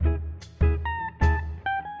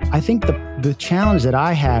I think the challenge that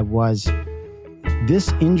I had was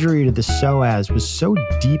this injury to the psoas was so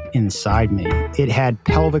deep inside me. It had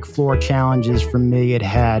pelvic floor challenges for me. It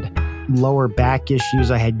had lower back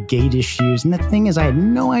issues. I had gait issues. And the thing is, I had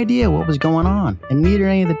no idea what was going on, and neither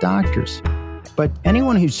any of the doctors. But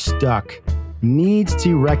anyone who's stuck needs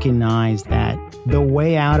to recognize that the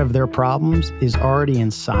way out of their problems is already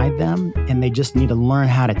inside them, and they just need to learn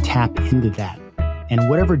how to tap into that. And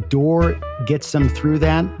whatever door gets them through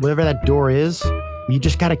that, whatever that door is, you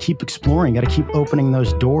just got to keep exploring, got to keep opening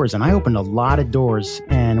those doors. And I opened a lot of doors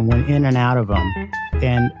and went in and out of them.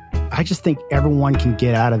 And I just think everyone can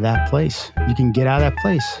get out of that place. You can get out of that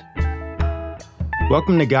place.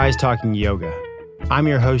 Welcome to Guys Talking Yoga. I'm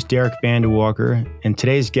your host, Derek Vanderwalker, and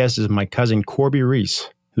today's guest is my cousin, Corby Reese,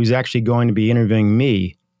 who's actually going to be interviewing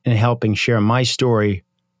me and helping share my story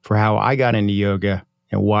for how I got into yoga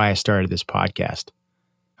and why I started this podcast.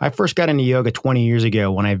 I first got into yoga 20 years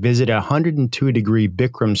ago when I visited a 102-degree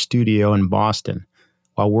Bikram studio in Boston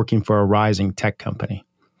while working for a rising tech company.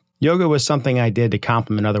 Yoga was something I did to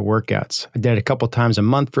complement other workouts. I did it a couple times a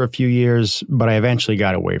month for a few years, but I eventually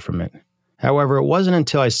got away from it. However, it wasn't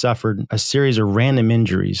until I suffered a series of random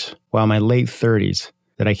injuries while in my late 30s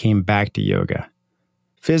that I came back to yoga.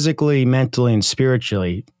 Physically, mentally, and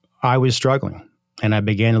spiritually, I was struggling, and I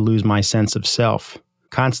began to lose my sense of self.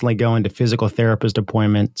 Constantly going to physical therapist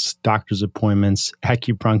appointments, doctor's appointments,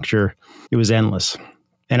 acupuncture. It was endless.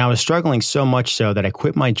 And I was struggling so much so that I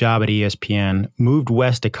quit my job at ESPN, moved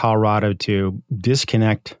west to Colorado to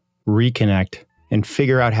disconnect, reconnect, and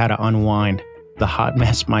figure out how to unwind the hot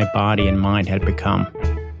mess my body and mind had become.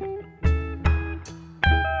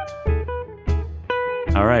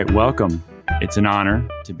 All right, welcome. It's an honor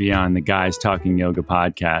to be on the Guys Talking Yoga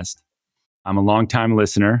podcast. I'm a longtime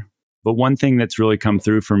listener. But one thing that's really come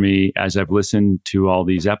through for me as I've listened to all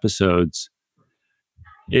these episodes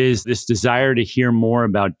is this desire to hear more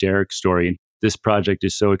about Derek's story. This project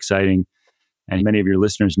is so exciting. And many of your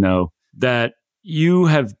listeners know that you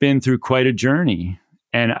have been through quite a journey.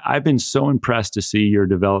 And I've been so impressed to see your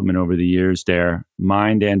development over the years, Derek,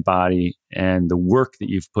 mind and body, and the work that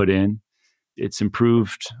you've put in. It's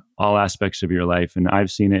improved all aspects of your life. And I've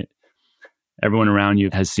seen it. Everyone around you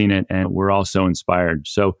has seen it. And we're all so inspired.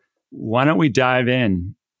 So why don't we dive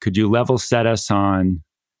in? Could you level set us on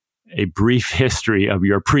a brief history of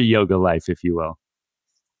your pre-yoga life, if you will?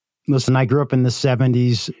 Listen, I grew up in the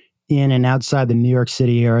 70s in and outside the New York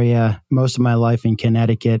City area, most of my life in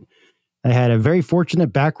Connecticut. I had a very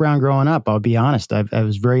fortunate background growing up, I'll be honest. I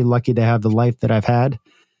was very lucky to have the life that I've had.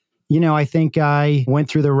 You know, I think I went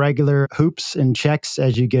through the regular hoops and checks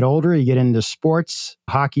as you get older. You get into sports.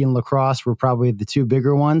 Hockey and lacrosse were probably the two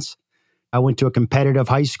bigger ones. I went to a competitive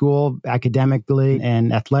high school academically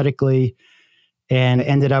and athletically and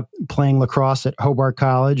ended up playing lacrosse at Hobart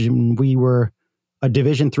College. And we were a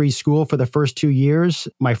Division III school for the first 2 years.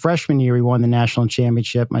 My freshman year, we won the national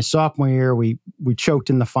championship. My sophomore year, we choked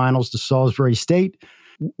in the finals to Salisbury State,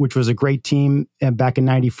 which was a great team back in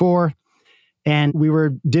 94. And we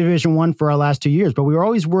were Division I for our last 2 years, but we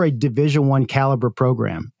were a Division I caliber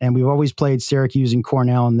program. And we've always played Syracuse and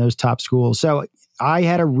Cornell and those top schools. So I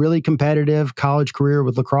had a really competitive college career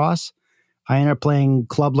with lacrosse. I ended up playing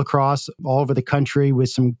club lacrosse all over the country with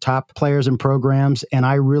some top players and programs, and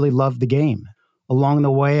I really loved the game. Along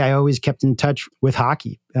the way, I always kept in touch with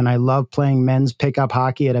hockey, and I love playing men's pickup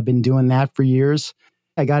hockey, and I've been doing that for years.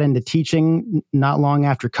 I got into teaching not long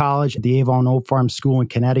after college at the Avon Old Farm School in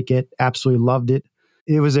Connecticut. Absolutely loved it.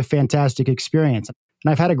 It was a fantastic experience.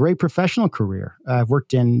 And I've had a great professional career. I've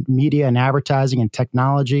worked in media and advertising and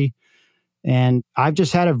technology. And I've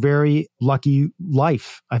just had a very lucky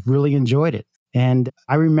life. I've really enjoyed it. And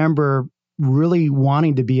I remember really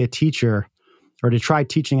wanting to be a teacher or to try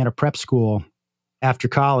teaching at a prep school after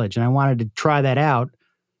college. And I wanted to try that out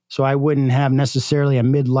so I wouldn't have necessarily a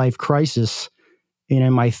midlife crisis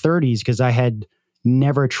in my 30s because I had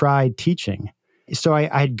never tried teaching. So I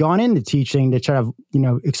had gone into teaching to try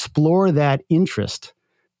to, explore that interest.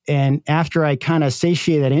 And after I kind of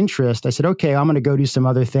satiated that interest, I said, okay, I'm going to go do some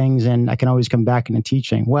other things and I can always come back into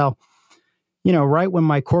teaching. Well, right when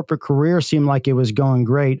my corporate career seemed like it was going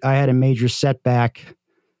great, I had a major setback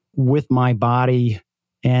with my body.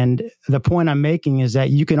 And the point I'm making is that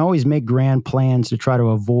you can always make grand plans to try to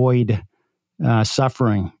avoid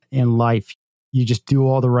suffering in life. You just do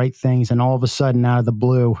all the right things. And all of a sudden, out of the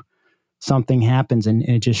blue, something happens and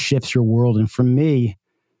it just shifts your world. And for me,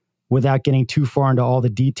 without getting too far into all the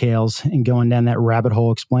details and going down that rabbit hole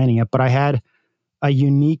explaining it, but I had a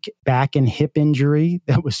unique back and hip injury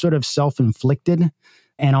that was sort of self-inflicted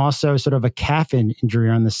and also sort of a calf injury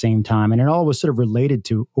on the same time. And it all was sort of related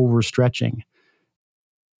to overstretching.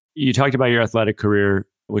 You talked about your athletic career,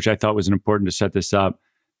 which I thought was important to set this up.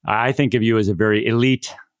 I think of you as a very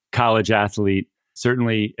elite college athlete,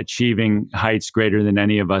 certainly achieving heights greater than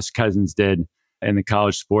any of us cousins did in the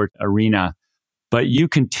college sport arena. But you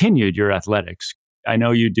continued your athletics. I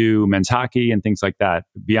know you do men's hockey and things like that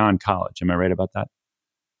beyond college. Am I right about that?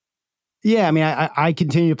 Yeah, I mean, I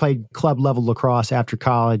continue to play club level lacrosse after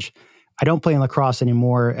college. I don't play in lacrosse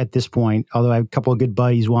anymore at this point, although I have a couple of good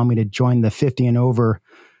buddies who want me to join the 50 and over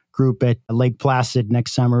group at Lake Placid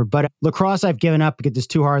next summer. But lacrosse I've given up because it's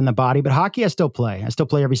too hard on the body. But hockey I still play. I still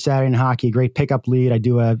play every Saturday in hockey, great pickup league. I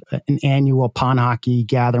do an annual pond hockey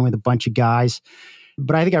gathering with a bunch of guys.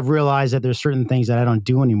 But I think I've realized that there's certain things that I don't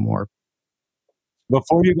do anymore.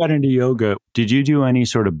 Before you got into yoga, did you do any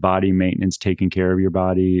sort of body maintenance, taking care of your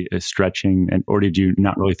body, stretching, or did you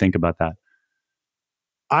not really think about that?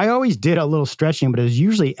 I always did a little stretching, but it was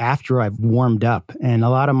usually after I've warmed up. And a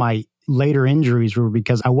lot of my later injuries were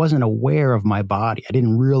because I wasn't aware of my body. I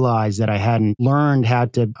didn't realize that I hadn't learned how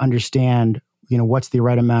to understand, what's the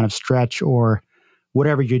right amount of stretch or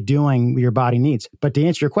whatever you're doing, your body needs. But to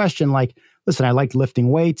answer your question, listen, I liked lifting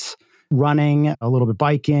weights, running, a little bit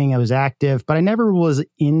biking. I was active, but I never was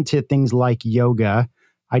into things like yoga.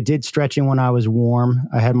 I did stretching when I was warm.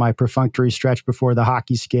 I had my perfunctory stretch before the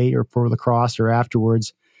hockey skate or for lacrosse or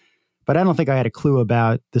afterwards. But I don't think I had a clue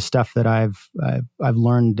about the stuff that I've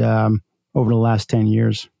learned over the last 10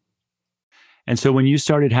 years. And so when you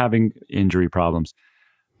started having injury problems,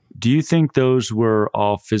 do you think those were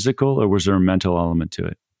all physical or was there a mental element to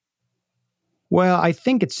it? Well, I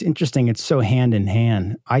think it's interesting. It's so hand in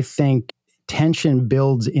hand. I think tension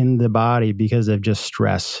builds in the body because of just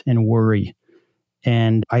stress and worry.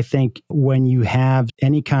 And I think when you have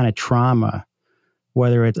any kind of trauma,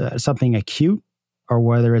 whether it's something acute or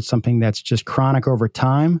whether it's something that's just chronic over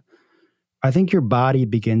time, I think your body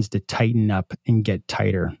begins to tighten up and get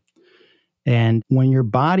tighter. And when your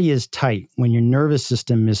body is tight, when your nervous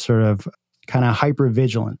system is sort of kind of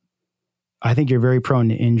hypervigilant, I think you're very prone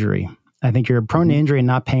to injury. I think you're prone to injury and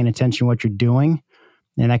not paying attention to what you're doing.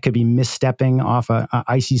 And that could be misstepping off an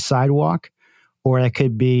icy sidewalk, or that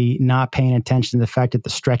could be not paying attention to the fact that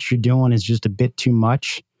the stretch you're doing is just a bit too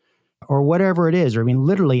much, or whatever it is. Or, I mean,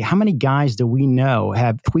 literally, how many guys do we know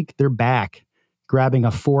have tweaked their back grabbing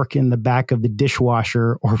a fork in the back of the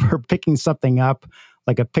dishwasher or picking something up,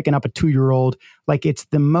 picking up a 2-year-old? It's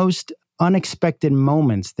the most unexpected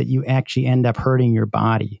moments that you actually end up hurting your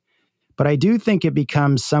body. But I do think it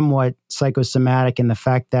becomes somewhat psychosomatic in the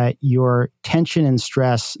fact that your tension and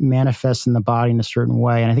stress manifests in the body in a certain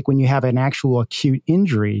way. And I think when you have an actual acute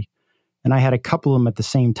injury, and I had a couple of them at the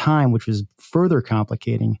same time, which was further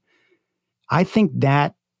complicating, I think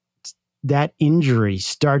that injury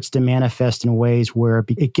starts to manifest in ways where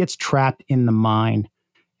it gets trapped in the mind.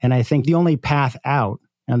 And I think the only path out,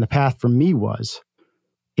 and the path for me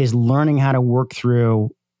is learning how to work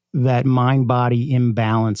through that mind-body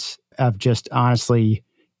imbalance of just honestly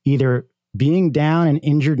either being down and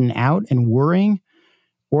injured and out and worrying,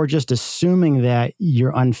 or just assuming that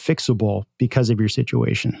you're unfixable because of your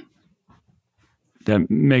situation. That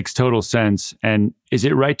makes total sense. And is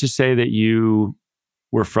it right to say that you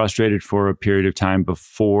were frustrated for a period of time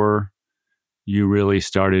before you really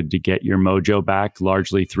started to get your mojo back,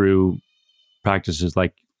 largely through practices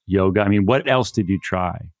like yoga? I mean, what else did you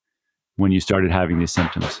try when you started having these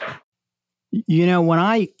symptoms? When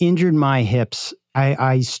I injured my hips,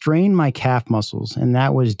 I strained my calf muscles, and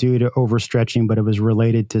that was due to overstretching, but it was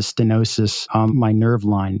related to stenosis on my nerve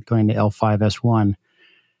line going to L5-S1.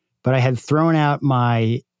 But I had thrown out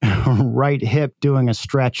my right hip doing a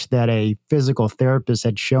stretch that a physical therapist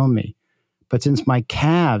had shown me. But since my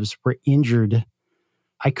calves were injured,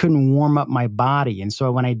 I couldn't warm up my body. And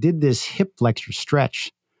so when I did this hip flexor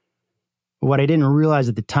stretch, what I didn't realize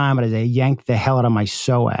at the time is I yanked the hell out of my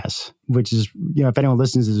psoas, which is, if anyone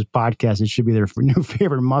listens to this podcast, it should be their new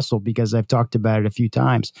favorite muscle because I've talked about it a few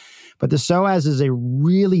times. But the psoas is a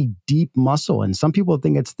really deep muscle, and some people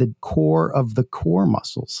think it's the core of the core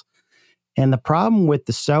muscles. And the problem with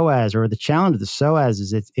the psoas, or the challenge of the psoas,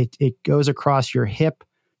 is it goes across your hip,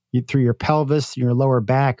 through your pelvis, your lower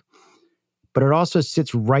back, but it also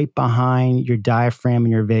sits right behind your diaphragm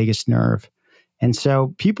and your vagus nerve. And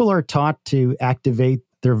so people are taught to activate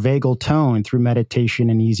their vagal tone through meditation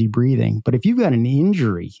and easy breathing. But if you've got an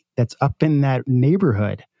injury that's up in that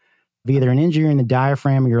neighborhood, either an injury in the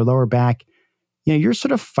diaphragm or your lower back, you're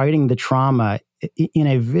sort of fighting the trauma in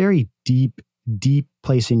a very deep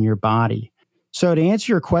place in your body. So to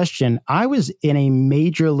answer your question, I was in a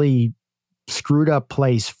majorly screwed up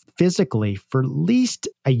place physically for at least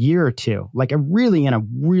a year or two, really in a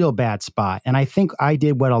real bad spot. And I think I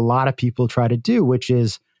did what a lot of people try to do, which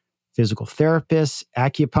is physical therapists,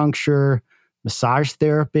 acupuncture, massage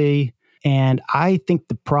therapy. And I think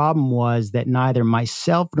the problem was that neither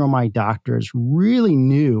myself nor my doctors really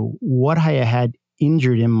knew what I had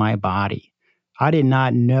injured in my body. I did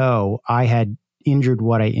not know I had injured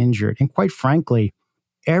what I injured. And quite frankly,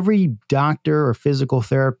 every doctor or physical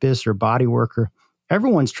therapist or body worker,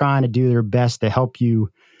 everyone's trying to do their best to help you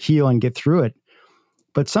heal and get through it.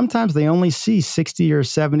 But sometimes they only see 60 or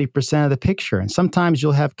 70% of the picture. And sometimes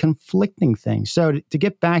you'll have conflicting things. So to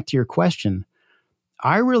get back to your question,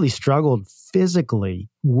 I really struggled physically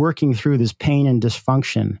working through this pain and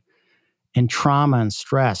dysfunction and trauma and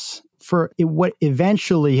stress for what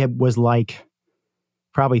eventually was like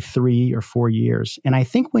probably 3 or 4 years. And I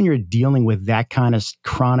think when you're dealing with that kind of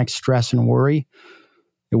chronic stress and worry,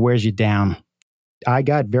 it wears you down. I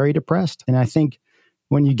got very depressed. And I think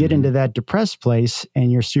when you get into that depressed place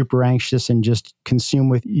and you're super anxious and just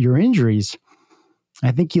consumed with your injuries,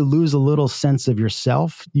 I think you lose a little sense of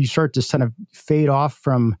yourself. You start to kind of fade off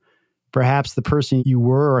from perhaps the person you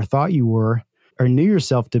were or thought you were or knew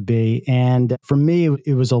yourself to be. And for me,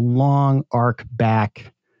 it was a long arc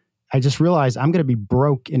back. I just realized I'm going to be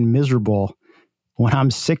broke and miserable when I'm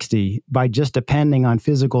 60 by just depending on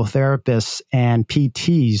physical therapists and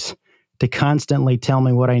PTs to constantly tell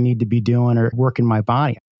me what I need to be doing or work in my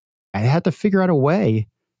body. I had to figure out a way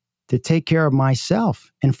to take care of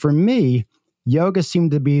myself. And for me, yoga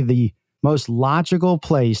seemed to be the most logical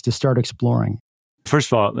place to start exploring.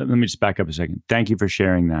 First of all, let me just back up a second. Thank you for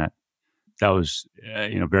sharing that. That was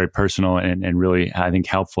very personal and really, I think,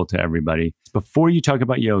 helpful to everybody. Before you talk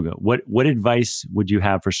about yoga, what advice would you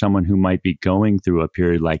have for someone who might be going through a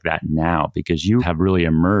period like that now? Because you have really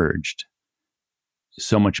emerged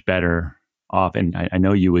so much better off. And I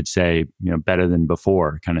know you would say, better than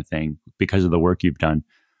before kind of thing because of the work you've done.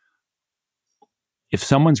 If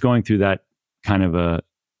someone's going through that kind of a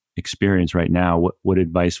experience right now, what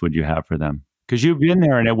advice would you have for them? Because you've been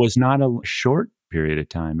there and it was not a short period of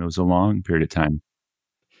time. It was a long period of time.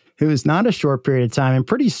 It was not a short period of time. And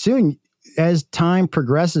pretty soon, as time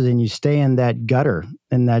progresses and you stay in that gutter,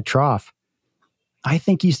 in that trough, I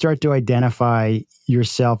think you start to identify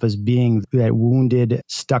yourself as being that wounded,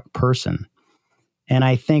 stuck person. And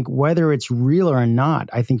I think whether it's real or not,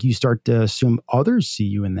 I think you start to assume others see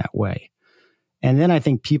you in that way. And then I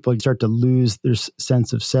think people start to lose their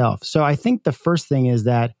sense of self. So I think the first thing is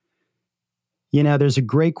that, there's a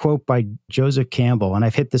great quote by Joseph Campbell, and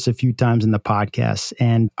I've hit this a few times in the podcast.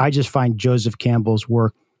 And I just find Joseph Campbell's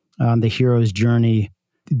work on the hero's journey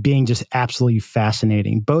being just absolutely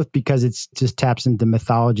fascinating, both because it just taps into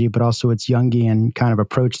mythology, but also its Jungian kind of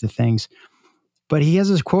approach to things. But he has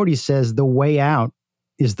this quote, he says, "The way out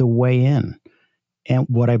is the way in." And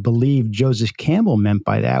what I believe Joseph Campbell meant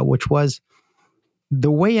by that, which was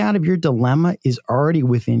the way out of your dilemma is already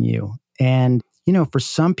within you. And, for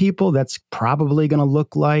some people, that's probably going to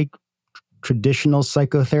look like traditional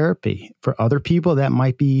psychotherapy. For other people, that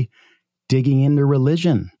might be digging into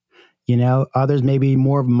religion. Others maybe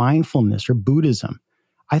more of mindfulness or Buddhism.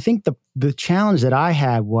 I think the challenge that I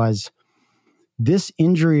had was this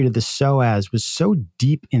injury to the psoas was so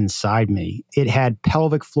deep inside me. It had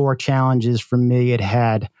pelvic floor challenges for me. It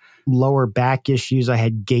had lower back issues. I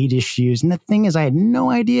had gait issues. And the thing is, I had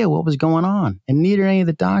no idea what was going on, and neither any of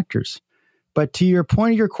the doctors. But to your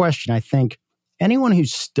point of your question, I think anyone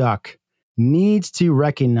who's stuck needs to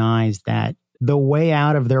recognize that the way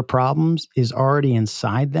out of their problems is already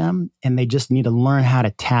inside them, and they just need to learn how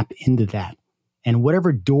to tap into that. And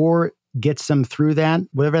whatever door gets them through that,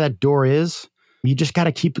 whatever that door is, you just got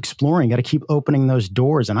to keep exploring, got to keep opening those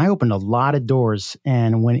doors. And I opened a lot of doors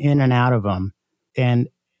and went in and out of them. And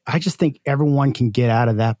I just think everyone can get out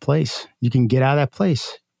of that place. You can get out of that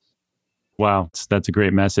place. Wow. That's a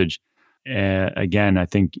great message. Again, I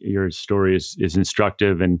think your story is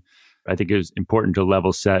instructive, and I think it was important to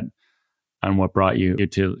level set on what brought you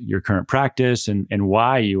to your current practice and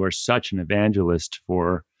why you are such an evangelist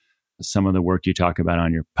for some of the work you talk about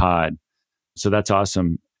on your pod. So that's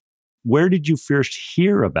awesome. Where did you first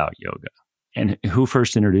hear about yoga, and who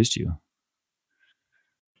first introduced you?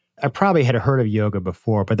 I probably had heard of yoga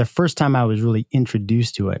before, but the first time I was really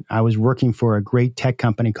introduced to it, I was working for a great tech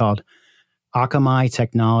company called Akamai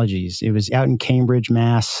Technologies. It was out in Cambridge,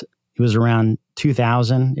 Mass. It was around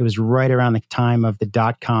 2000. It was right around the time of the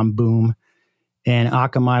dot-com boom. And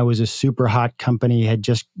Akamai was a super hot company, had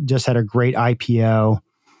just had a great IPO.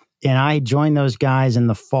 And I joined those guys in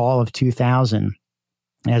the fall of 2000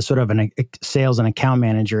 as sort of a sales and account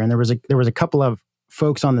manager. And there was a couple of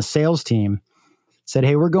folks on the sales team said,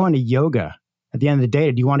 "Hey, we're going to yoga. At the end of the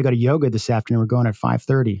day, do you want to go to yoga this afternoon? We're going at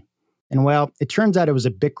 5:30. And well, it turns out it was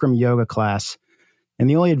a Bikram yoga class. And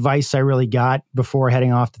the only advice I really got before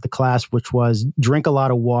heading off to the class, which was drink a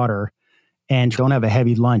lot of water and don't have a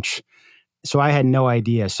heavy lunch. So I had no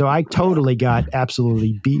idea. So I totally got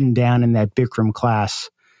absolutely beaten down in that Bikram class.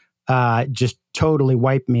 Just totally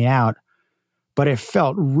wiped me out. But it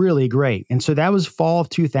felt really great. And so that was fall of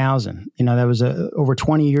 2000. That was over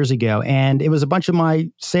 20 years ago. And it was a bunch of my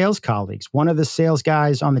sales colleagues. One of the sales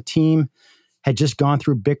guys on the team had just gone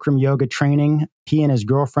through Bikram yoga training. He and his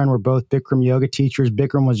girlfriend were both Bikram yoga teachers.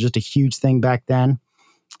 Bikram was just a huge thing back then.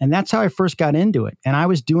 And that's how I first got into it. And I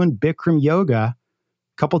was doing Bikram yoga a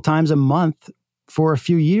couple times a month for a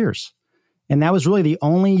few years. And that was really the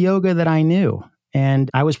only yoga that I knew.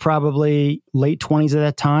 And I was probably late 20s at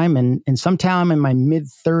that time. And sometime in my mid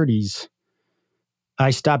 30s,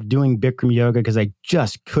 I stopped doing Bikram yoga because I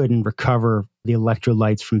just couldn't recover the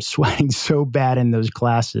electrolytes from sweating so bad in those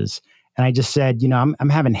classes. And I just said, I'm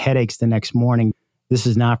having headaches the next morning. This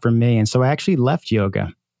is not for me. And so I actually left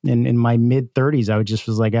yoga. In my mid 30s, I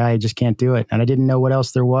was like, I just can't do it. And I didn't know what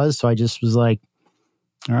else there was. So I just was like,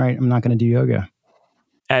 all right, I'm not going to do yoga.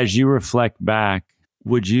 As you reflect back,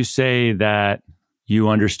 would you say that you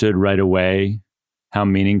understood right away how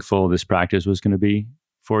meaningful this practice was going to be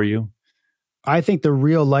for you? I think the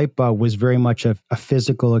real light bulb was very much a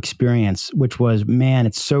physical experience, which was, man,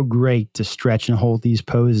 it's so great to stretch and hold these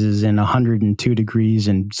poses in 102 degrees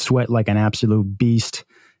and sweat like an absolute beast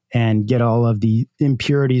and get all of the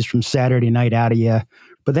impurities from Saturday night out of you.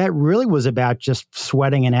 But that really was about just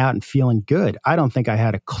sweating it out and feeling good. I don't think I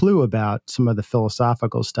had a clue about some of the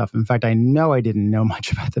philosophical stuff. In fact, I know I didn't know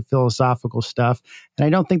much about the philosophical stuff. And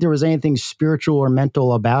I don't think there was anything spiritual or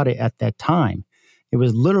mental about it at that time. It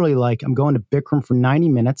was literally like, I'm going to Bikram for 90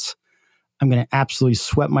 minutes. I'm going to absolutely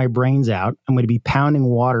sweat my brains out. I'm going to be pounding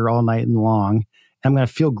water all night long. I'm going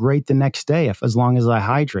to feel great the next day as long as I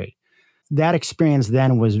hydrate. That experience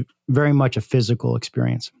then was very much a physical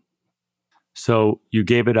experience. So you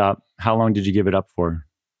gave it up. How long did you give it up for?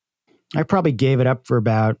 I probably gave it up for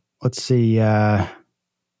about, 3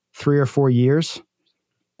 or 4 years.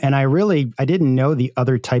 And I didn't know the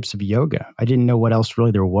other types of yoga. I didn't know what else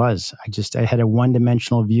really there was. I had a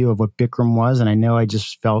one-dimensional view of what Bikram was, and I know I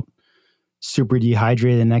just felt super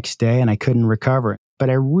dehydrated the next day and I couldn't recover. But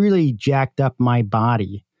I really jacked up my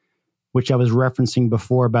body, which I was referencing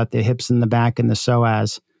before about the hips and the back and the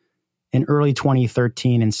psoas, in early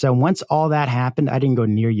 2013. And so once all that happened, I didn't go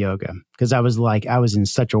near yoga because I was in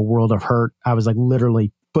such a world of hurt. I was like,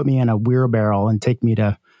 literally put me in a wheelbarrow and take me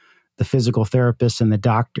to the physical therapist and the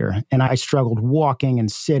doctor. And I struggled walking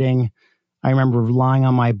and sitting. I remember lying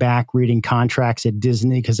on my back, reading contracts at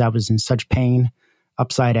Disney because I was in such pain,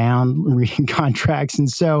 upside down, reading contracts. And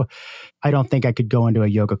so I don't think I could go into a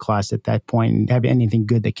yoga class at that point and have anything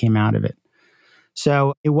good that came out of it.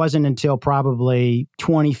 So it wasn't until probably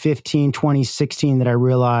 2015, 2016 that I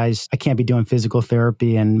realized I can't be doing physical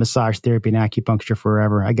therapy and massage therapy and acupuncture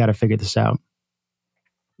forever. I got to figure this out.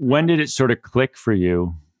 When did it sort of click for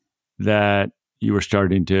you that you were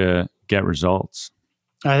starting to get results?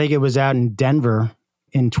 I think it was out in Denver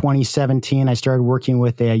in 2017. I started working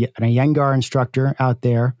with an Iyengar instructor out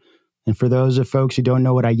there. And for those of folks who don't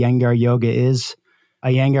know what Iyengar yoga is,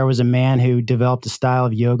 Iyengar was a man who developed a style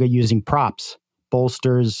of yoga using props.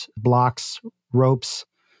 Bolsters, blocks, ropes,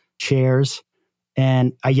 chairs.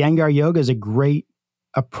 And Iyengar yoga is a great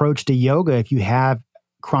approach to yoga if you have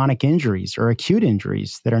chronic injuries or acute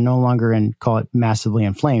injuries that are no longer call it massively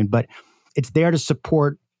inflamed, but it's there to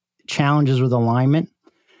support challenges with alignment.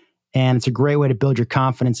 And it's a great way to build your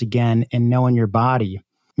confidence again and knowing your body,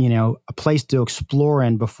 a place to explore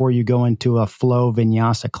in before you go into a flow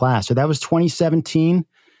vinyasa class. So that was 2017.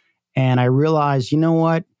 And I realized, you know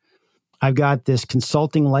what? I've got this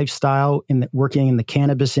consulting lifestyle working in the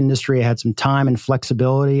cannabis industry. I had some time and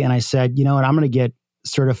flexibility. And I said, you know what, I'm going to get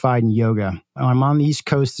certified in yoga. I'm on the East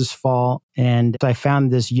Coast this fall. And I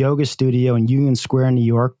found this yoga studio in Union Square, New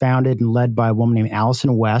York, founded and led by a woman named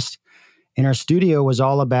Allison West. And our studio was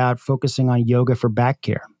all about focusing on yoga for back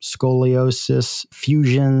care, scoliosis,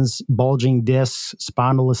 fusions, bulging discs,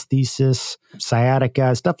 spondylolisthesis,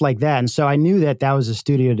 sciatica, stuff like that. And so I knew that was a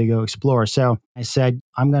studio to go explore. So I said,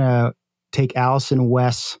 I'm going to take Allison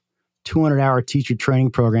West's 200-hour teacher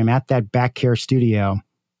training program at that back care studio.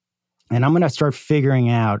 And I'm going to start figuring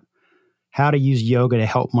out how to use yoga to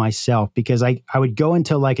help myself, because I would go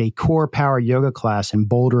into like a core power yoga class in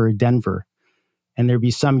Boulder or Denver, and there'd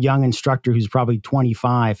be some young instructor who's probably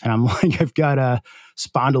 25. And I'm like, I've got a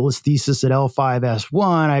spondylolisthesis at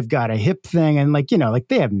L5S1. I've got a hip thing. And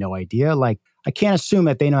they have no idea. Like, I can't assume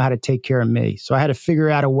that they know how to take care of me. So I had to figure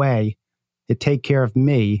out a way to take care of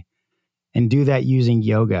me and do that using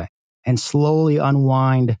yoga and slowly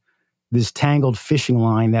unwind this tangled fishing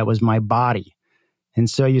line that was my body. And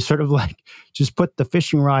so you sort of like just put the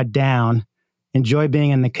fishing rod down, enjoy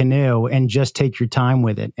being in the canoe, and just take your time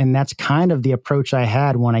with it. And that's kind of the approach I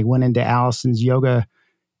had when I went into Allison's yoga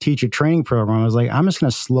teacher training program. I was like, I'm just going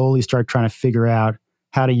to slowly start trying to figure out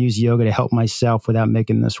how to use yoga to help myself without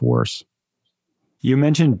making this worse. You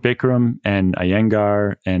mentioned Bikram and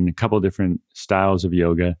Iyengar and a couple different styles of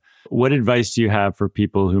yoga. What advice do you have for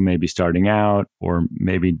people who may be starting out or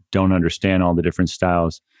maybe don't understand all the different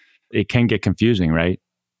styles? It can get confusing, right?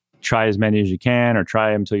 Try as many as you can, or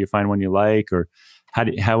try them until you find one you like, or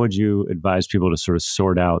how would you advise people to sort of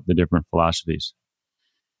sort out the different philosophies?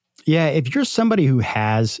 Yeah, if you're somebody who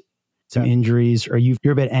has some injuries or you're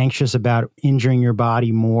a bit anxious about injuring your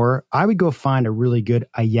body more, I would go find a really good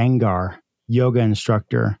Iyengar yoga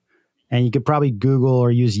instructor. And you could probably Google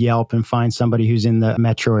or use Yelp and find somebody who's in the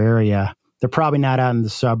metro area. They're probably not out in the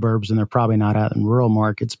suburbs and they're probably not out in rural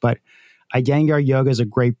markets, but Iyengar yoga is a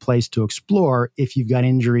great place to explore if you've got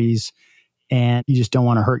injuries and you just don't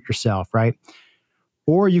want to hurt yourself, right?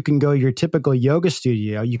 Or you can go to your typical yoga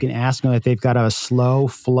studio. You can ask them if they've got a slow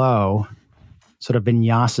flow, sort of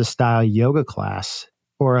vinyasa style yoga class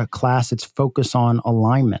or a class that's focused on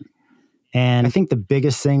alignment. And I think the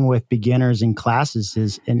biggest thing with beginners in classes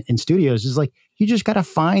is in studios is like, you just got to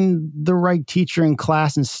find the right teacher and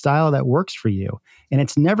class and style that works for you. And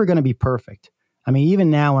it's never going to be perfect. I mean, even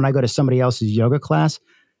now when I go to somebody else's yoga class,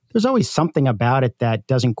 there's always something about it that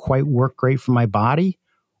doesn't quite work great for my body,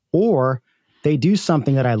 or they do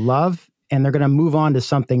something that I love and they're going to move on to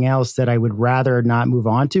something else that I would rather not move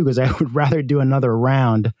on to because I would rather do another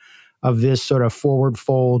round of this sort of forward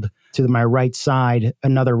fold to my right side,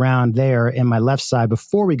 another round there, and my left side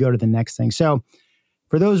before we go to the next thing. So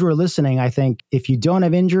for those who are listening, I think if you don't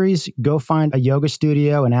have injuries, go find a yoga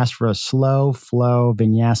studio and ask for a slow flow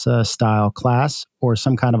vinyasa style class or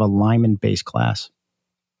some kind of alignment-based class.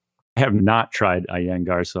 I have not tried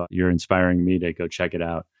Iyengar, so you're inspiring me to go check it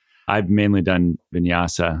out. I've mainly done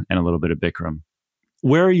vinyasa and a little bit of Bikram.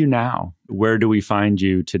 Where are you now? Where do we find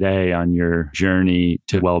you today on your journey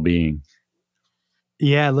to well-being?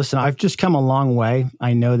 Yeah, listen, I've just come a long way.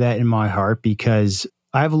 I know that in my heart because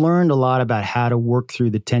I've learned a lot about how to work through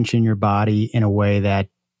the tension in your body in a way that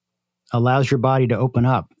allows your body to open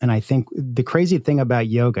up. And I think the crazy thing about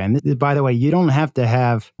yoga, and by the way, you don't have to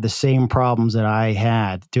have the same problems that I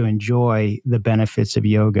had to enjoy the benefits of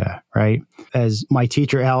yoga, right? As my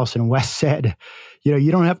teacher, Allison West said,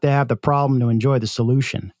 you don't have to have the problem to enjoy the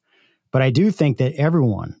solution. But I do think that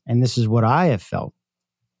everyone, and this is what I have felt,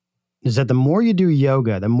 is that the more you do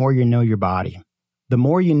yoga, the more you know your body. The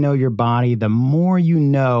more you know your body, the more you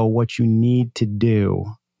know what you need to do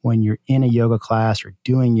when you're in a yoga class or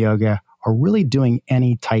doing yoga or really doing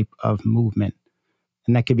any type of movement.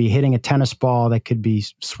 And that could be hitting a tennis ball, that could be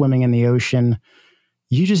swimming in the ocean.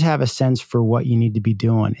 You just have a sense for what you need to be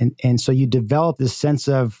doing. And so you develop this sense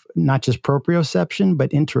of not just proprioception, but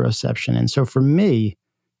interoception. And so for me,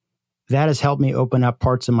 that has helped me open up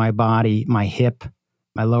parts of my body, my hip,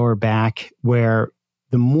 my lower back, where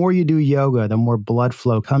the more you do yoga, the more blood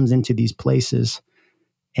flow comes into these places.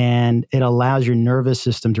 And it allows your nervous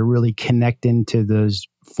system to really connect into those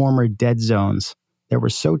former dead zones that were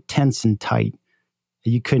so tense and tight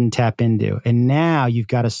that you couldn't tap into. And now you've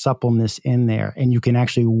got a suppleness in there and you can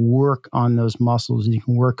actually work on those muscles and you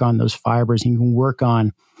can work on those fibers and you can work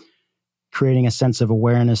on creating a sense of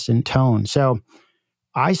awareness and tone. So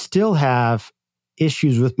I still have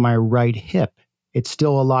issues with my right hip. It's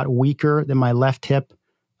still a lot weaker than my left hip.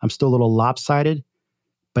 I'm still a little lopsided.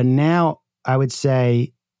 But now I would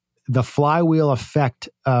say the flywheel effect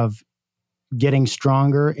of getting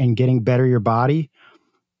stronger and getting better your body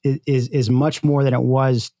is much more than it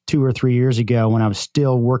was 2 or 3 years ago when I was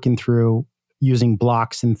still working through using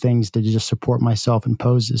blocks and things to just support myself in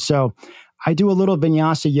poses. So I do a little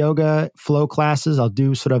vinyasa yoga flow classes. I'll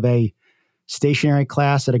do sort of a stationary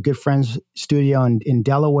class at a good friend's studio in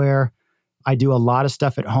Delaware. I do a lot of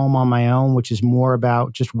stuff at home on my own, which is more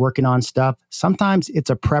about just working on stuff. Sometimes it's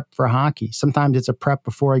a prep for hockey. Sometimes it's a prep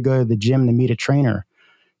before I go to the gym to meet a trainer.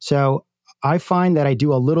 So I find that I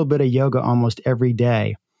do a little bit of yoga almost every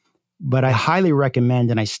day, but I highly recommend,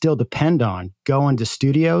 and I still depend on, going to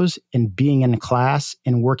studios and being in a class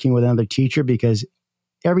and working with another teacher, because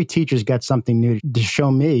every teacher's got something new to show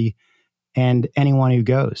me and anyone who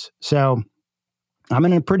goes. So I'm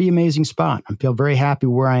in a pretty amazing spot. I feel very happy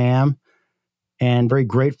where I am and very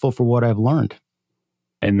grateful for what I've learned.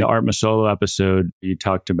 In the Art Masolo episode, you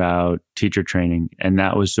talked about teacher training, and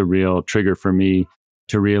that was the real trigger for me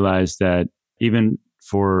to realize that even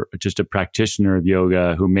for just a practitioner of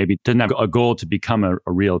yoga who maybe doesn't have a goal to become a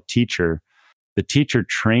real teacher, the teacher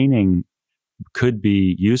training could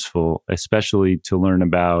be useful, especially to learn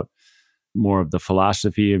about more of the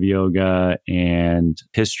philosophy of yoga and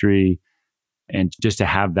history, and just to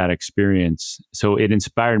have that experience. So it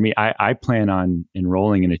inspired me. I plan on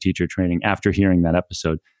enrolling in a teacher training after hearing that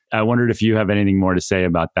episode. I wondered if you have anything more to say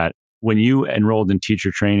about that. When you enrolled in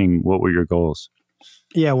teacher training, what were your goals?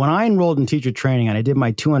 Yeah, when I enrolled in teacher training, and I did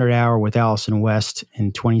my 200-hour with Allison West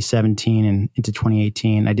in 2017 and into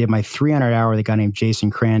 2018. I did my 300-hour with a guy named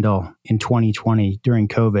Jason Crandall in 2020 during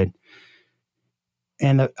COVID.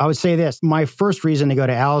 And I would say this, my first reason to go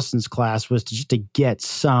to Allison's class was just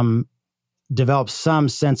to develop some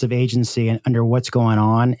sense of agency and under what's going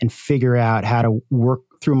on and figure out how to work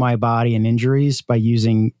through my body and injuries by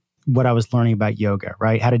using what I was learning about yoga,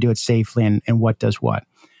 right? How to do it safely and what does what.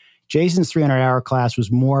 Jason's 300-hour class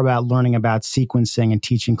was more about learning about sequencing and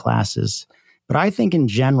teaching classes. But I think in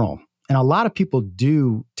general, and a lot of people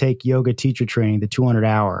do take yoga teacher training, the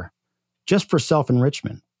 200-hour, just for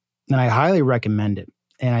self-enrichment. And I highly recommend it.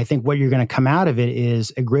 And I think what you're going to come out of it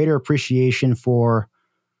is a greater appreciation for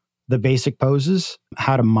the basic poses,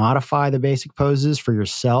 how to modify the basic poses for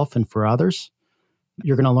yourself and for others.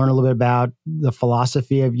 You're going to learn a little bit about the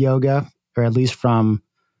philosophy of yoga, or at least from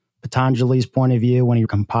Patanjali's point of view when he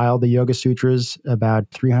compiled the Yoga Sutras about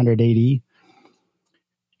 300 AD.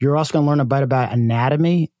 You're also going to learn a bit about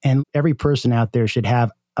anatomy, and every person out there should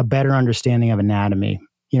have a better understanding of anatomy.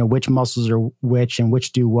 You know, which muscles are which and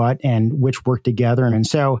which do what and which work together. And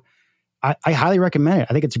so I highly recommend it.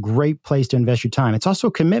 I think it's a great place to invest your time. It's also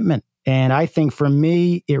commitment. And I think for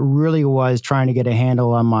me, it really was trying to get a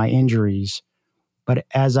handle on my injuries. But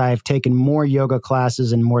as I've taken more yoga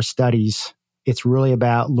classes and more studies, it's really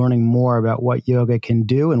about learning more about what yoga can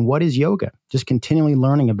do and what is yoga. Just continually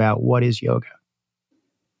learning about what is yoga.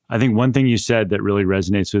 I think one thing you said that really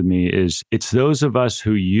resonates with me is it's those of us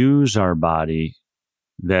who use our body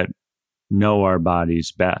that know our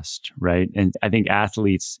bodies best, right? And I think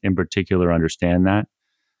athletes in particular understand that.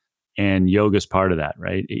 And yoga is part of that,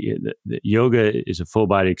 right? Yoga is a full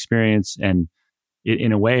body experience. And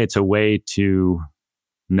in a way, it's a way to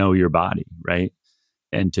know your body, right?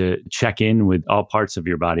 And to check in with all parts of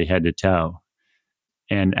your body, head to toe.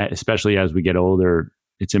 And especially as we get older,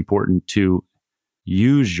 it's important to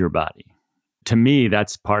use your body. To me,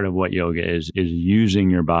 that's part of what yoga is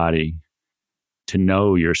using your body to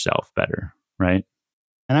know yourself better, right?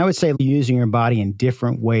 And I would say using your body in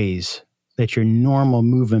different ways that your normal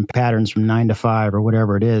movement patterns from 9 to 5 or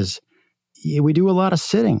whatever it is. We do a lot of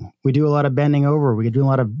sitting. We do a lot of bending over. We do a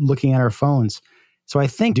lot of looking at our phones. So I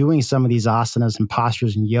think doing some of these asanas and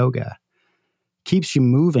postures in yoga keeps you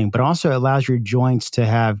moving, but also allows your joints to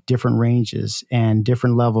have different ranges and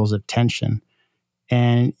different levels of tension.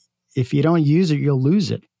 And if you don't use it, you'll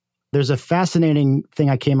lose it. There's a fascinating thing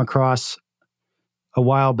I came across a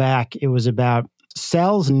while back. It was about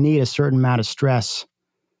cells need a certain amount of stress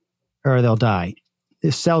or they'll die.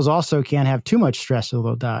 The cells also can't have too much stress or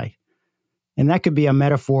they'll die. And that could be a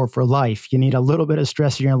metaphor for life. You need a little bit of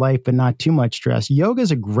stress in your life, but not too much stress. Yoga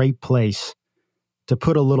is a great place to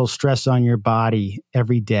put a little stress on your body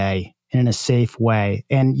every day in a safe way.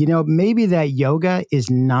 And, you know, maybe that yoga is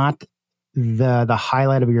not the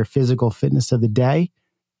highlight of your physical fitness of the day,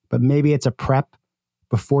 but maybe it's a prep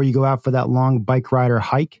before you go out for that long bike ride or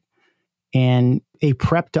hike, and a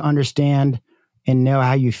prep to understand and know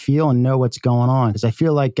how you feel and know what's going on. Because I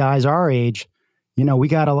feel like guys our age, you know, we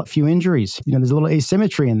got a few injuries. You know, there's a little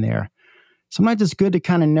asymmetry in there. Sometimes it's good to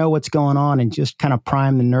kind of know what's going on and just kind of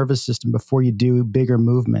prime the nervous system before you do bigger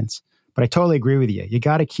movements. But I totally agree with you. You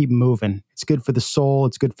got to keep moving. It's good for the soul.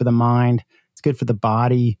 It's good for the mind. It's good for the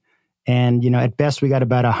body. And, you know, at best, we got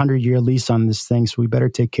about 100-year lease on this thing, so we better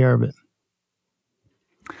take care of it.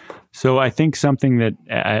 So I think something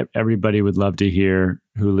that everybody would love to hear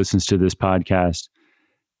who listens to this podcast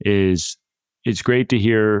is it's great to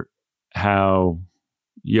hear how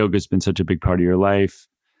yoga's been such a big part of your life,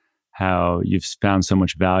 how you've found so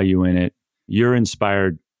much value in it. You're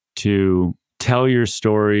inspired to tell your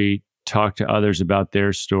story, talk to others about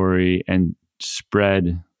their story, and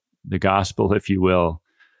spread the gospel, if you will,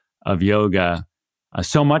 of yoga.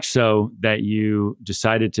 So much so that you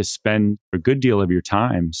decided to spend a good deal of your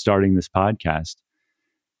time starting this podcast.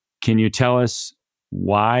 Can you tell us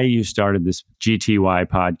why you started this GTY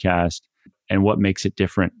podcast and what makes it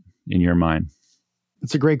different in your mind?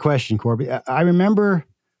 It's a great question, Corby. I remember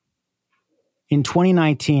in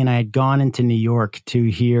 2019, I had gone into New York to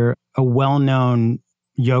hear a well-known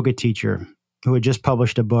yoga teacher who had just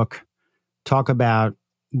published a book talk about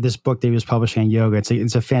this book that he was publishing on yoga.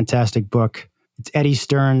 It's a fantastic book. It's Eddie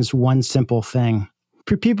Stern's One Simple Thing.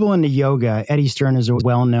 For people into yoga, Eddie Stern is a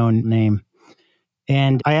well-known name.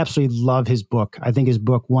 And I absolutely love his book. I think his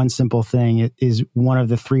book, One Simple Thing, is one of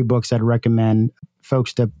the 3 books I'd recommend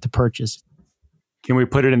folks to purchase. Can we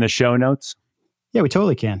put it in the show notes? Yeah, we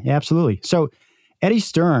totally can. Yeah, absolutely. So Eddie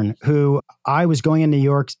Stern, who I was going in New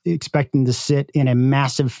York expecting to sit in a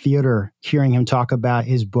massive theater hearing him talk about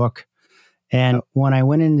his book. And when I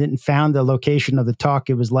went in and found the location of the talk,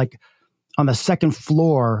 it was like on the 2nd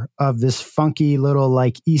floor of this funky little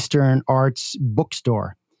like Eastern arts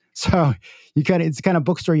bookstore. So it's the kind of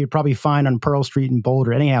bookstore you'd probably find on Pearl Street in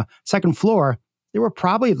Boulder. Anyhow, 2nd floor, there were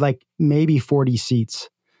probably like maybe 40 seats.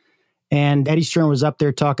 And Eddie Stern was up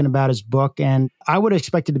there talking about his book. And I would have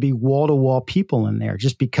expected to be wall-to-wall people in there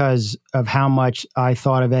just because of how much I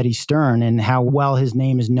thought of Eddie Stern and how well his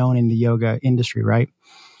name is known in the yoga industry, right?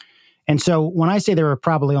 And so when I say there were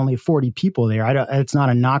probably only 40 people there, it's not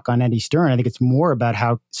a knock on Eddie Stern. I think it's more about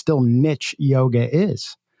how still niche yoga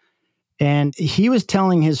is. And he was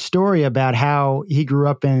telling his story about how he grew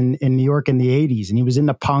up in New York in the 80s. And he was in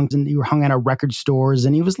the punks and he hung out at record stores.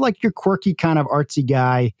 And he was like your quirky kind of artsy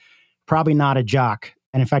guy, probably not a jock.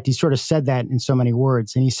 And in fact, he sort of said that in so many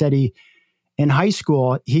words. And he said in high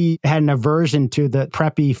school, he had an aversion to the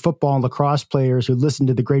preppy football and lacrosse players who listened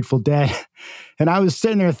to the Grateful Dead. And I was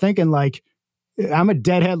sitting there thinking like, I'm a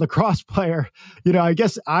deadhead lacrosse player. I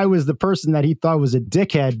guess I was the person that he thought was a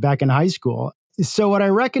dickhead back in high school. So what I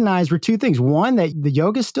recognized were 2 things. One, that the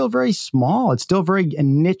yoga is still very small. It's still very a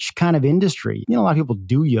niche kind of industry. A lot of people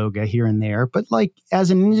do yoga here and there, but like as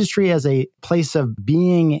an industry, as a place of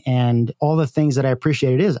being and all the things that I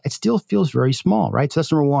appreciate it still feels very small, right? So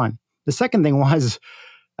that's number one. The second thing was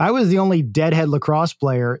I was the only deadhead lacrosse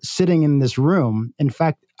player sitting in this room. In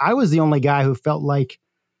fact, I was the only guy who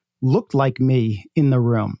looked like me in the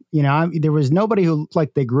room. There was nobody who looked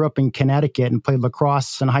like they grew up in Connecticut and played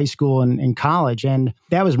lacrosse in high school and in college. And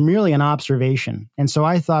that was merely an observation. And so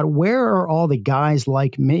I thought, where are all the guys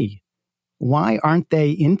like me? Why aren't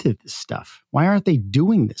they into this stuff? Why aren't they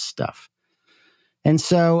doing this stuff? And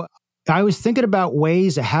so I was thinking about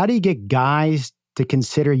ways, how do you get guys to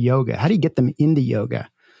consider yoga? How do you get them into yoga?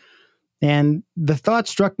 And the thought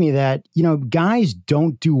struck me that, guys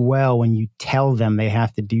don't do well when you tell them they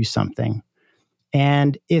have to do something.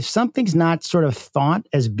 And if something's not sort of thought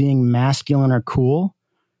as being masculine or cool,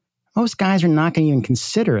 most guys are not going to even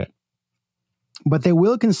consider it. But they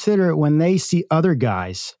will consider it when they see other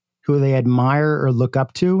guys who they admire or look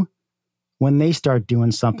up to, when they start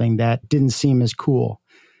doing something that didn't seem as cool.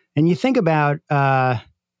 And you think about,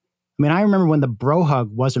 I remember when the bro hug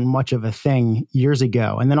wasn't much of a thing years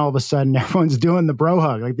ago. And then all of a sudden, everyone's doing the bro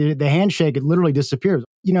hug. Like the handshake, it literally disappears.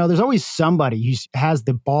 There's always somebody who has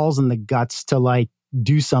the balls and the guts to like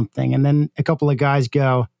do something. And then a couple of guys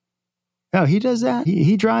go, oh, he does that?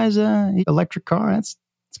 He drives an electric car? It's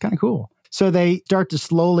kind of cool. So they start to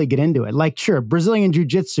slowly get into it. Like, sure, Brazilian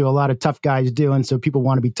Jiu-Jitsu, a lot of tough guys do. And so people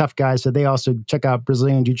want to be tough guys. So they also check out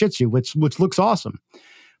Brazilian Jiu-Jitsu, which looks awesome.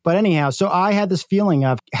 But anyhow, so I had this feeling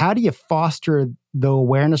of how do you foster the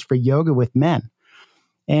awareness for yoga with men?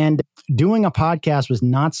 And doing a podcast was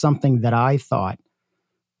not something that I thought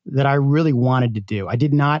that I really wanted to do. I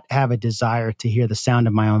did not have a desire to hear the sound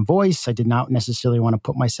of my own voice. I did not necessarily want to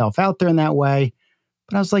put myself out there in that way.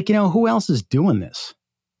 But I was like, who else is doing this?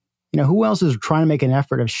 Who else is trying to make an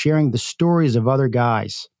effort of sharing the stories of other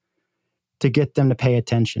guys to get them to pay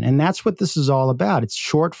attention? And that's what this is all about. It's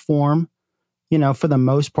short form. For the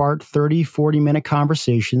most part, 30, 40-minute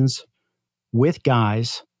conversations with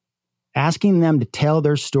guys, asking them to tell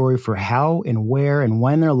their story for how and where and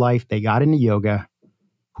when in their life they got into yoga,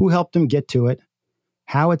 who helped them get to it,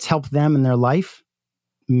 how it's helped them in their life,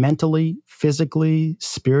 mentally, physically,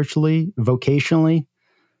 spiritually, vocationally,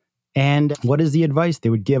 and what is the advice they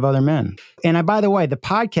would give other men. And by the way, the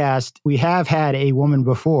podcast, we have had a woman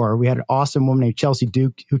before. We had an awesome woman named Chelsea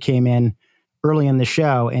Duke who came in early in the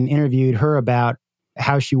show and interviewed her about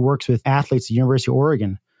how she works with athletes at the University of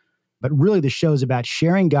Oregon. But really the show is about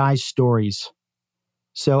sharing guys' stories.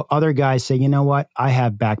 So other guys say, you know what, I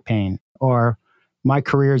have back pain, or my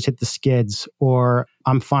career's hit the skids, or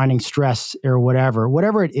I'm finding stress, or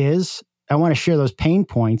whatever it is. I want to share those pain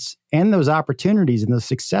points and those opportunities and those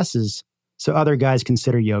successes so other guys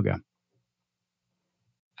consider yoga.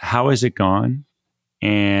 How has it gone?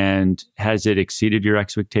 And has it exceeded your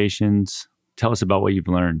expectations? Tell us about what you've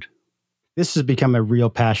learned. This has become a real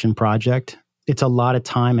passion project. It's a lot of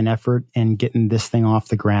time and effort in getting this thing off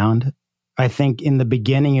the ground. I think in the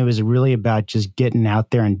beginning, it was really about just getting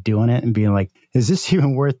out there and doing it and being like, is this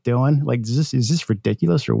even worth doing? Like, is this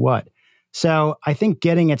ridiculous or what? So I think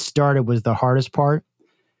getting it started was the hardest part.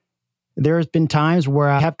 there's been times where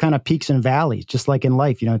I have kind of peaks and valleys, just like in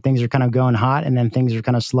life. Things are kind of going hot and then things are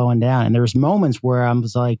kind of slowing down. And there's moments where I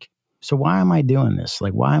was like, so why am I doing this?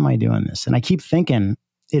 Like, why am I doing this? And I keep thinking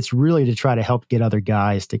it's really to try to help get other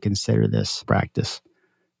guys to consider this practice.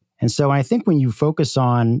 And so I think when you focus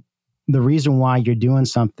on the reason why you're doing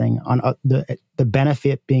something, on the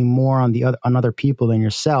benefit being more on other people than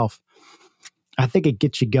yourself, I think it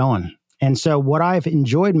gets you going. And so what I've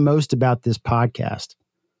enjoyed most about this podcast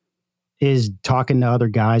is talking to other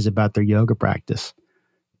guys about their yoga practice.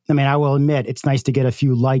 I mean, I will admit it's nice to get a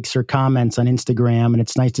few likes or comments on Instagram, and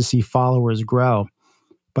it's nice to see followers grow.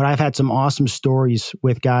 But I've had some awesome stories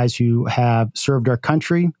with guys who have served our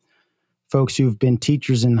country, folks who've been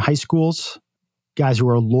teachers in high schools, guys who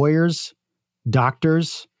are lawyers,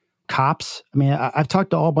 doctors, cops. I mean, I've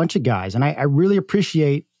talked to a whole bunch of guys, and I really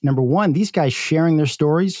appreciate, number one, these guys sharing their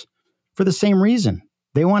stories for the same reason.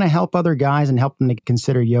 They want to help other guys and help them to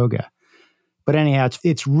consider yoga. But anyhow,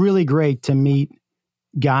 it's really great to meet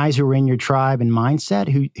guys who are in your tribe and mindset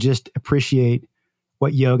who just appreciate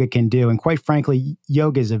what yoga can do. And quite frankly,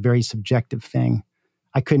 yoga is a very subjective thing.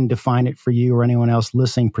 I couldn't define it for you or anyone else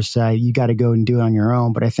listening per se. You got to go and do it on your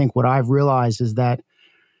own. But I think what I've realized is that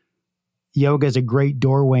yoga is a great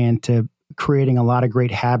doorway into creating a lot of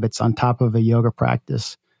great habits on top of a yoga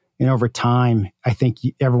practice. And over time, I think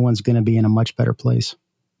everyone's going to be in a much better place.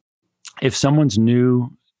 If someone's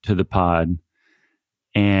new to the pod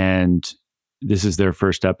and this is their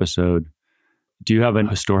first episode, do you have an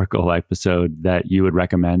historical episode that you would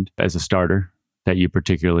recommend as a starter that you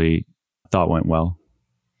particularly thought went well?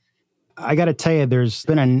 I got to tell you, there's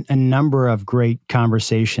been a number of great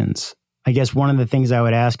conversations. I guess one of the things I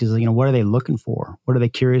would ask is, what are they looking for? What are they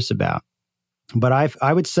curious about? But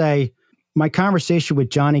I would say my conversation with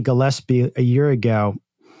Johnny Gillespie a year ago,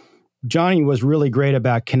 Johnny was really great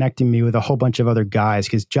about connecting me with a whole bunch of other guys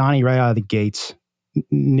because Johnny, right out of the gates,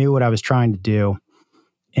 knew what I was trying to do.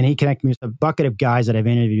 And he connected me with a bucket of guys that I've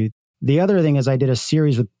interviewed. The other thing is I did a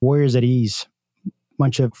series with Warriors at Ease, a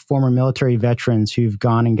bunch of former military veterans who've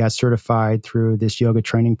gone and got certified through this yoga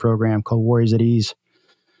training program called Warriors at Ease.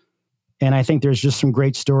 And I think there's just some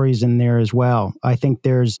great stories in there as well. I think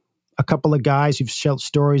there's a couple of guys who've shared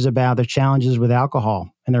stories about their challenges with alcohol,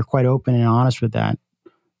 and they're quite open and honest with that,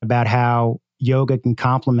 about how yoga can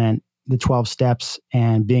complement the 12 steps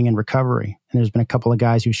and being in recovery. And there's been a couple of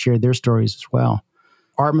guys who shared their stories as well.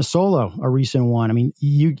 Art Masolo, a recent one. I mean,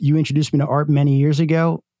 you introduced me to Art many years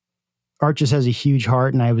ago. Art just has a huge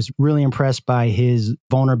heart, and I was really impressed by his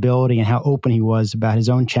vulnerability and how open he was about his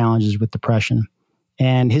own challenges with depression.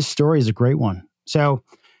 And his story is a great one. So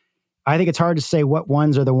I think it's hard to say what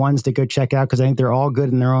ones are the ones to go check out because I think they're all good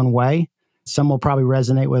in their own way. Some will probably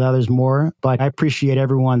resonate with others more, but I appreciate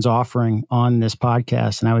everyone's offering on this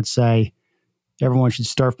podcast. And I would say everyone should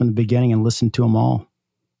start from the beginning and listen to them all.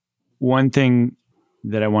 One thing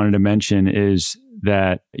that I wanted to mention is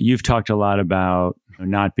that you've talked a lot about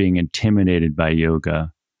not being intimidated by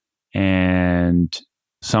yoga, and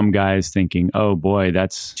some guys thinking, oh boy,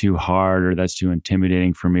 that's too hard or that's too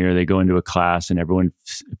intimidating for me, or they go into a class and everyone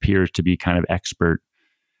appears to be kind of expert.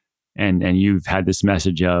 And you've had this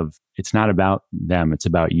message of it's not about them, it's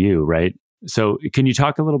about you, right? So can you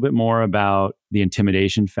talk a little bit more about the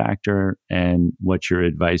intimidation factor and what your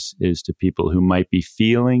advice is to people who might be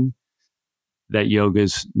feeling that yoga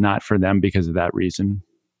is not for them because of that reason?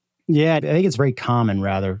 Yeah, I think it's very common,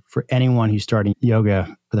 rather, for anyone who's starting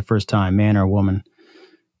yoga for the first time, man or woman.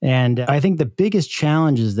 And I think the biggest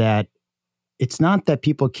challenge is that it's not that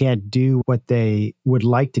people can't do what they would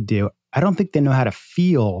like to do. I don't think they know how to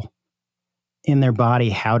feel in their body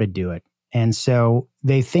how to do it. And so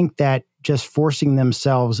they think that just forcing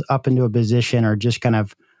themselves up into a position or just kind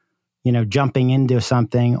of, jumping into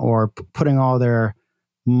something or putting all their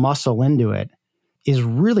muscle into it is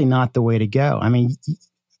really not the way to go. I mean,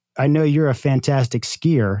 I know you're a fantastic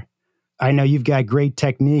skier. I know you've got great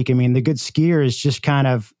technique. I mean, the good skier is just kind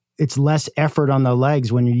of, it's less effort on the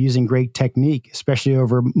legs when you're using great technique, especially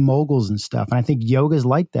over moguls and stuff. And I think yoga is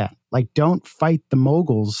like that. Like, don't fight the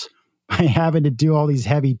moguls by having to do all these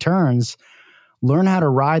heavy turns. Learn how to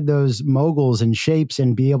ride those moguls and shapes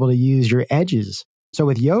and be able to use your edges. So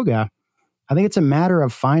with yoga, I think it's a matter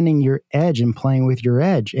of finding your edge and playing with your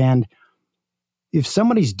edge. And if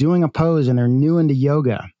somebody's doing a pose and they're new into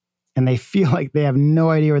yoga and they feel like they have no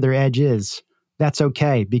idea where their edge is, that's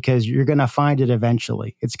okay, because you're going to find it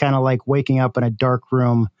eventually. It's kind of like waking up in a dark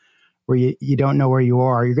room where you don't know where you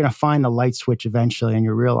are. You're going to find the light switch eventually and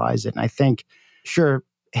you realize it. And I think, sure,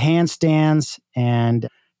 handstands and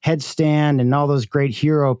headstand and all those great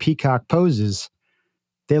hero peacock poses,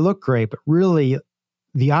 they look great, but really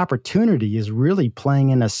the opportunity is really playing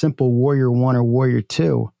in a simple Warrior 1 or Warrior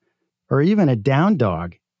 2, or even a down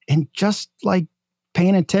dog, and just like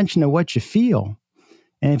paying attention to what you feel.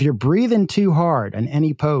 And if you're breathing too hard on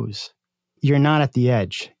any pose, you're not at the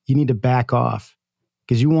edge. You need to back off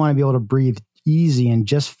because you want to be able to breathe easy and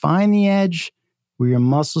just find the edge where your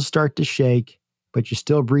muscles start to shake, but you're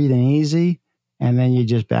still breathing easy, and then you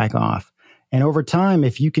just back off. And over time,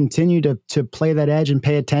 if you continue to play that edge and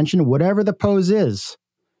pay attention, whatever the pose is,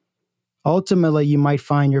 ultimately you might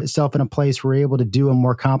find yourself in a place where you're able to do a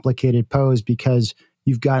more complicated pose because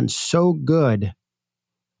you've gotten so good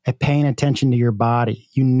at paying attention to your body.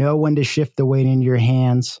 You know when to shift the weight into your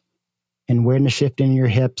hands and when to shift into your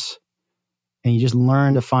hips, and you just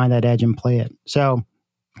learn to find that edge and play it. So,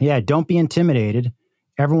 yeah, don't be intimidated.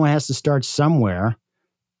 Everyone has to start somewhere.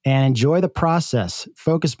 And enjoy the process.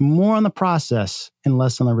 Focus more on the process and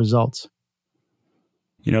less on the results.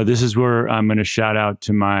 You know, this is where I'm going to shout out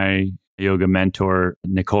to my yoga mentor,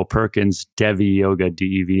 Nicole Perkins, Devi Yoga,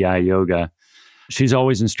 DEVI Yoga. She's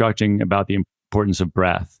always instructing about the importance of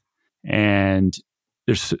breath. And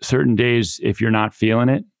there's certain days, if you're not feeling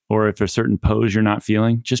it, or if there's a certain pose you're not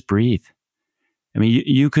feeling, just breathe. I mean,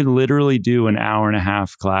 you could literally do an 1.5-hour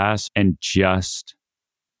class and just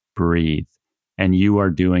breathe. And you are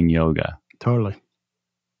doing yoga. Totally.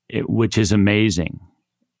 Which is amazing.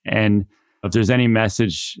 And if there's any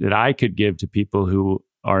message that I could give to people who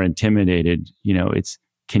are intimidated, you know, it's,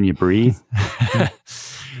 can you breathe?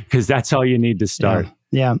 Because that's all you need to start.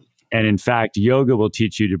 Yeah. And in fact, yoga will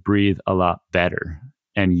teach you to breathe a lot better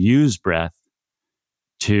and use breath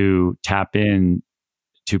to tap in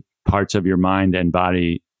to parts of your mind and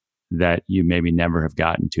body that you maybe never have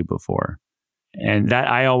gotten to before. And that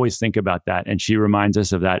I always think about that. And she reminds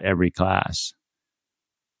us of that every class.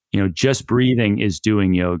 You know, just breathing is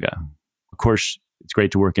doing yoga. Of course, it's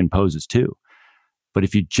great to work in poses too. But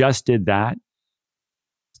if you just did that,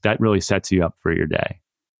 that really sets you up for your day.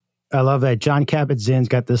 I love that. Jon Kabat-Zinn's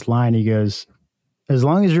got this line. He goes, as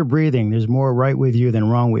long as you're breathing, there's more right with you than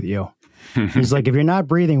wrong with you. He's like, if you're not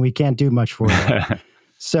breathing, we can't do much for you.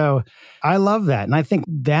 So I love that. And I think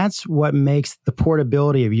that's what makes the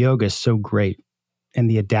portability of yoga so great, and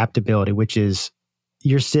the adaptability, which is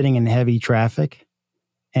you're sitting in heavy traffic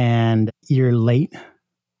and you're late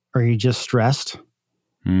or you're just stressed.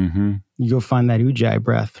 Mm-hmm. You go find that Ujjayi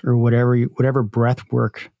breath or whatever breath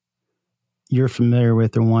work you're familiar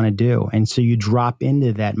with or want to do. And so you drop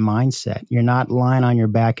into that mindset. You're not lying on your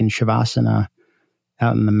back in Shavasana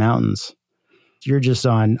out in the mountains. You're just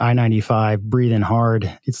on I-95, breathing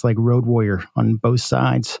hard. It's like Road Warrior on both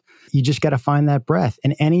sides. You just got to find that breath.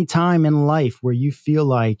 And any time in life where you feel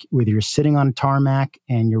like whether you're sitting on a tarmac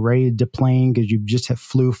and you're ready to deplane because you just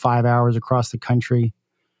flew 5 hours across the country,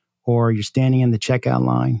 or you're standing in the checkout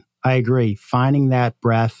line, I agree. Finding that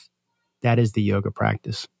breath, that is the yoga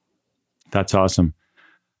practice. That's awesome.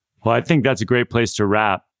 Well, I think that's a great place to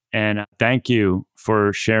wrap. And thank you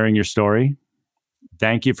for sharing your story.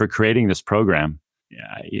 Thank you for creating this program.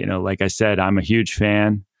 You know, like I said, I'm a huge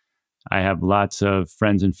fan. I have lots of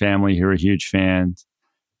friends and family who are huge fans.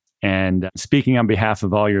 And speaking on behalf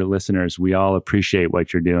of all your listeners, we all appreciate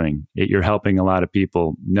what you're doing. You're helping a lot of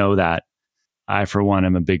people know that. I, for one,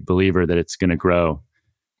 am a big believer that it's going to grow.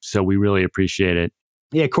 So we really appreciate it.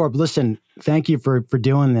 Yeah, Corb, listen, thank you for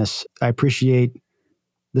doing this. I appreciate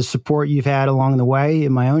the support you've had along the way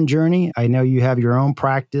in my own journey. I know you have your own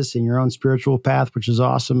practice and your own spiritual path, which is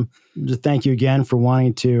awesome. Just thank you again for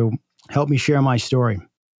wanting to help me share my story.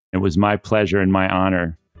 It was my pleasure and my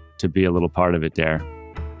honor to be a little part of it, Dare.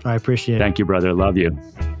 I appreciate it. Thank you, brother. Love you.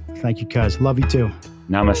 Thank you, cuz. Love you too.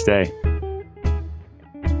 Namaste.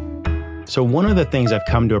 So one of the things I've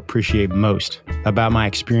come to appreciate most about my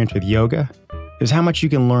experience with yoga is how much you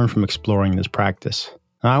can learn from exploring this practice.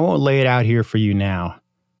 Now, I won't lay it out here for you now,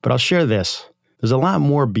 but I'll share this. There's a lot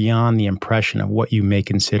more beyond the impression of what you may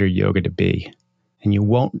consider yoga to be, and you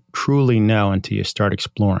won't truly know until you start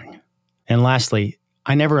exploring. And lastly,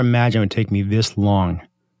 I never imagined it would take me this long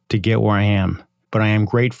to get where I am, but I am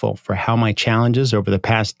grateful for how my challenges over the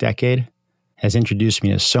past decade has introduced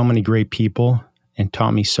me to so many great people and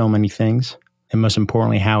taught me so many things, and most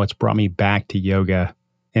importantly, how it's brought me back to yoga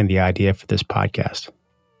and the idea for this podcast.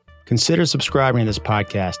 Consider subscribing to this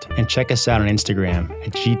podcast and check us out on Instagram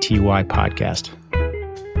at GTY Podcast.